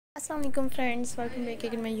Assalamualaikum friends, welcome back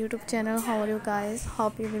again my YouTube channel. How are you guys?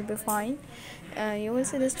 Hope you will be fine. You will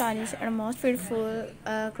see the stylish and most beautiful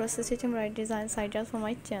cross stitch embroidery designs ideas for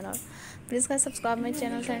my channel. Please guys subscribe my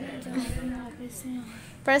channel and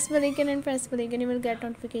press bell icon and press bell icon. You will get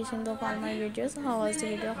notifications of all my videos. How was the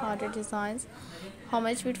video? How the designs? How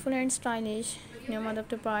much beautiful and stylish new month of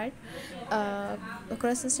the bride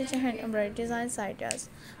cross stitch and embroidery designs ideas.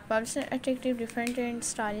 Publish attractive, different and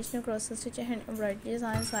stylish new cross stitch and embroidery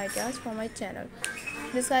designs ideas for my channel.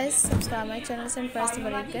 Please guys subscribe my channel and press the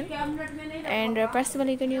bell icon press the bell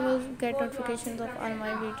icon. You will get notifications of all my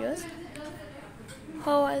videos.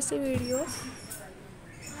 How was the video?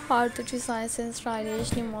 How to design and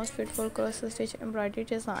stylish new most beautiful cross stitch embroidery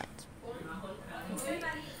designs.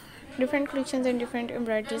 Different collections and different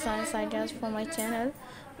embroidery designs ideas for my channel.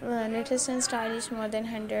 Latest and stylish, more than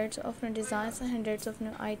hundreds of new designs and hundreds of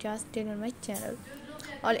new ideas still on my channel.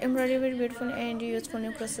 All embroidery with beautiful and useful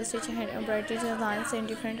new cross stitch hand embroidery designs and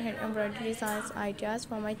different hand embroidery designs ideas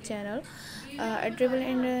for my channel. Adorable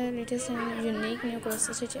and latest and unique new cross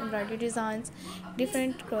stitch embroidery designs,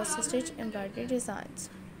 different cross stitch embroidery designs.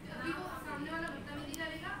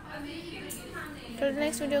 Till the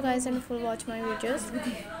next video guys, and full watch my videos.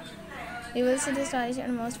 You will see the stylish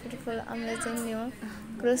and most beautiful amazing new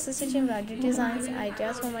cross stitch embroidery designs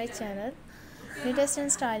ideas for my channel. Latest and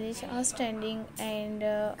stylish, outstanding and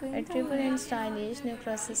attribute and stylish new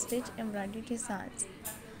cross stitch embroidery designs.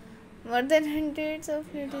 More than hundreds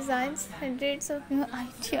of new designs, hundreds of new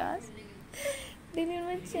ideas. Then on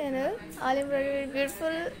my channel, all embroidery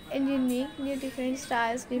beautiful and unique, new different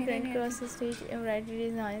styles, different cross stitch embroidery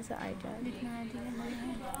designs ideas.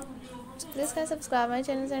 Please guys subscribe my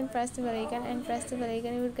channel and press the bell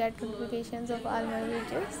icon you will get notifications of all my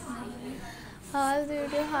videos. How was the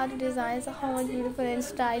video? How the designs, how much beautiful and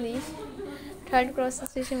stylish third cross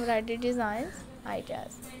stitch embroidery designs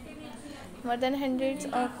ideas. More than hundreds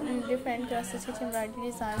of different cross stitch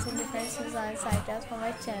embroidery designs and different designs ideas for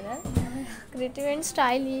my channel. Creative and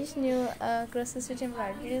stylish new cross stitch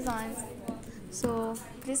embroidery designs. So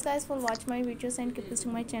please guys will watch my videos and keep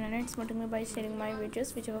visiting my channel and supporting me by sharing my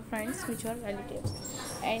videos with your friends, with your relatives.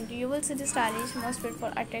 And you will see the stylish, most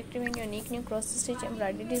beautiful, attractive and unique new cross stitch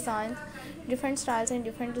embroidery designs, different styles and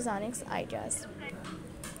different designing ideas.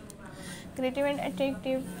 Creative and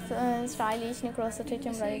attractive, stylish new cross stitch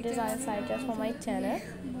embroidery designs ideas for my channel.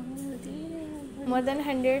 More than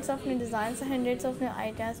hundreds of new designs, hundreds of new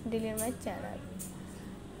ideas daily on my channel.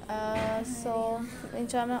 So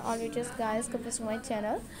enjoy my all videos guys, come to my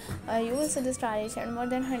channel. You will see the stylish and more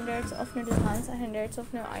than hundreds of new designs and hundreds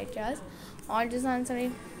of new ideas. All designs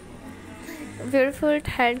are beautiful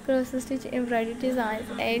hand cross stitch embroidery designs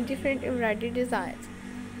and different embroidery designs.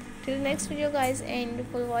 Till next video guys, and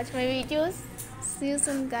will watch my videos. See you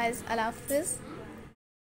soon guys. Allah Hafiz.